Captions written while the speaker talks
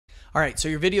All right, so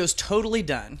your video is totally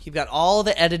done. You've got all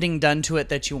the editing done to it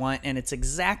that you want, and it's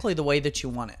exactly the way that you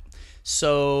want it.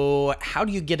 So how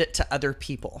do you get it to other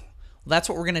people? Well, that's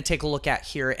what we're going to take a look at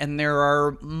here, and there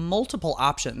are multiple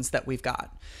options that we've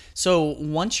got. So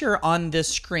once you're on this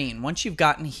screen, once you've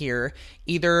gotten here,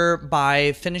 either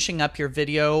by finishing up your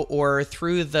video or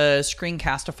through the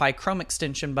Screencastify Chrome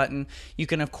extension button, you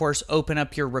can of course open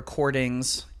up your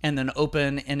recordings and then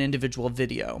open an individual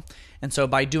video. And so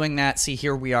by doing that, see,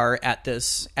 here we are at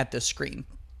this screen.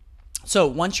 So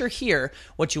once you're here,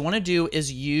 what you want to do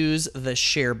is use the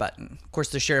share button. Of course,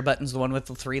 the share button is the one with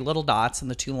the 3 little dots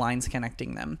and the 2 lines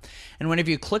connecting them. And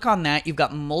whenever you click on that, you've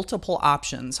got multiple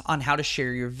options on how to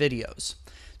share your videos.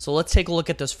 So let's take a look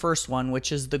at this first one,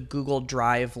 which is the Google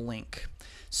Drive link.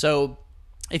 So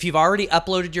if you've already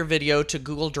uploaded your video to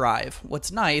Google Drive,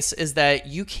 what's nice is that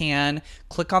you can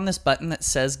click on this button that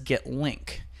says Get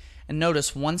Link. And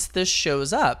notice once this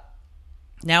shows up,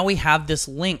 now we have this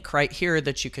link right here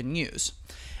that you can use.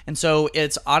 And so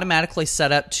it's automatically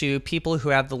set up to people who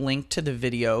have the link to the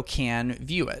video can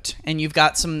view it. And you've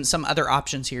got some other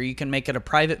options here. You can make it a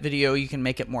private video, you can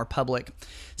make it more public.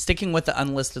 Sticking with the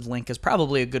unlisted link is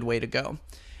probably a good way to go.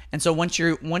 And so once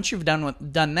you've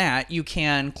done that, you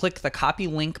can click the copy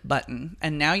link button,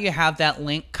 and now you have that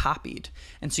link copied.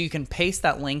 And so you can paste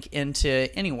that link into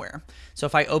anywhere. So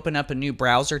if I open up a new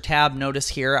browser tab, notice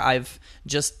here I've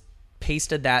just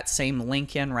pasted that same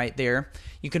link in right there.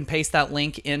 You can paste that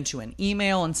link into an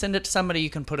email and send it to somebody. You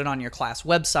can put it on your class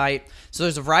website. So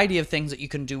there's a variety of things that you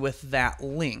can do with that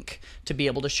link to be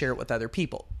able to share it with other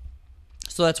people.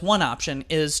 So that's one option,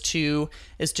 is to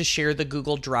share the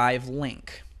Google Drive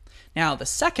link. Now the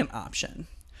second option,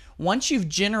 once you've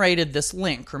generated this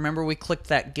link, remember we clicked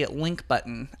that Get Link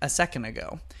button a second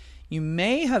ago, you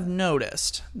may have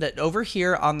noticed that over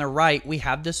here on the right, we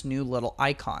have this new little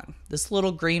icon. This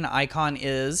little green icon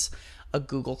is a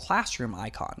Google Classroom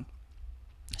icon.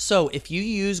 So if you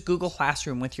use Google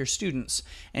Classroom with your students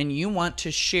and you want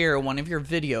to share one of your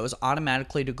videos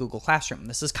automatically to Google Classroom,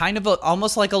 this is kind of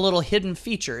almost like a little hidden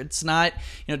feature. It's not,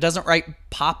 it doesn't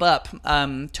pop up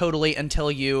totally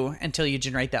until you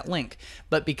generate that link.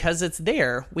 But because it's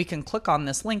there, we can click on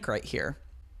this link right here.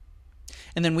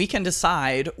 And then we can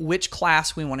decide which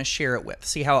class we want to share it with.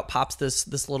 See how it pops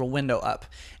this little window up.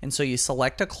 And so you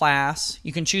select a class.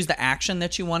 You can choose the action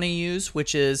that you want to use,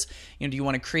 which is, do you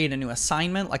want to create a new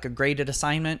assignment, like a graded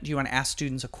assignment? Do you want to ask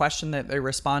students a question that they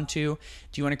respond to?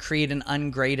 Do you want to create an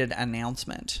ungraded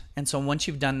announcement? And so once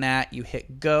you've done that, you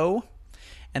hit go.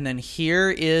 And then here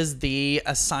is the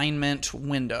assignment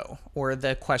window, or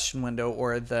the question window,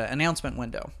 or the announcement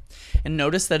window. And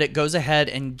notice that it goes ahead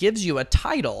and gives you a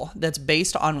title that's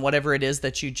based on whatever it is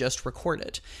that you just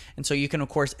recorded. And so you can, of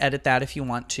course, edit that if you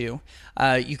want to.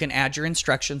 You can add your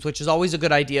instructions, which is always a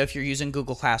good idea if you're using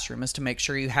Google Classroom, is to make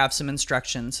sure you have some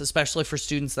instructions, especially for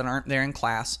students that aren't there in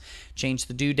class. Change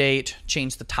the due date,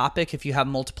 change the topic if you have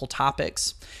multiple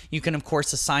topics. You can, of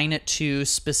course, assign it to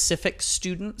specific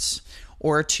students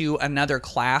or to another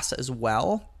class as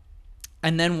well.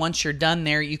 And then once you're done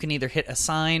there, you can either hit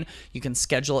assign, you can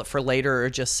schedule it for later, or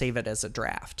just save it as a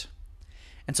draft.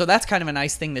 And so that's kind of a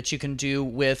nice thing that you can do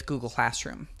with Google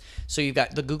Classroom. So you've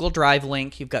got the Google Drive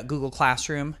link, you've got Google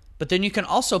Classroom, but then you can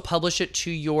also publish it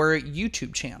to your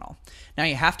YouTube channel. Now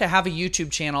you have to have a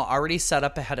YouTube channel already set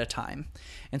up ahead of time.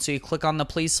 And so you click on the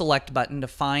Please Select button to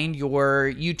find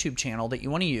your YouTube channel that you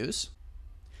want to use.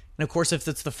 And of course, if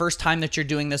it's the first time that you're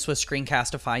doing this with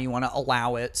Screencastify, you want to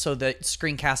allow it so that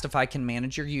Screencastify can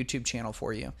manage your YouTube channel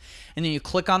for you. And then you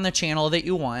click on the channel that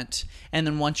you want, and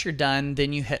then once you're done,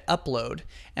 then you hit upload,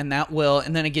 and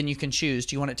then again you can choose,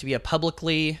 do you want it to be a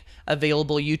publicly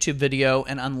available YouTube video,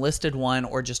 an unlisted one,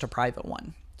 or just a private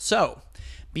one? So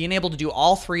being able to do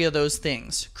all 3 of those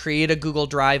things, create a Google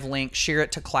Drive link, share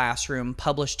it to Classroom,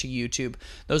 publish to YouTube,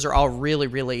 those are all really,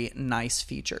 really nice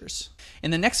features.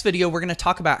 In the next video, we're going to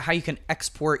talk about how you can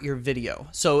export your video.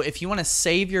 So if you want to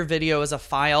save your video as a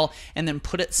file and then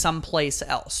put it someplace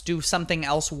else, do something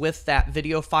else with that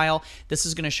video file, this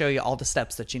is going to show you all the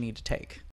steps that you need to take.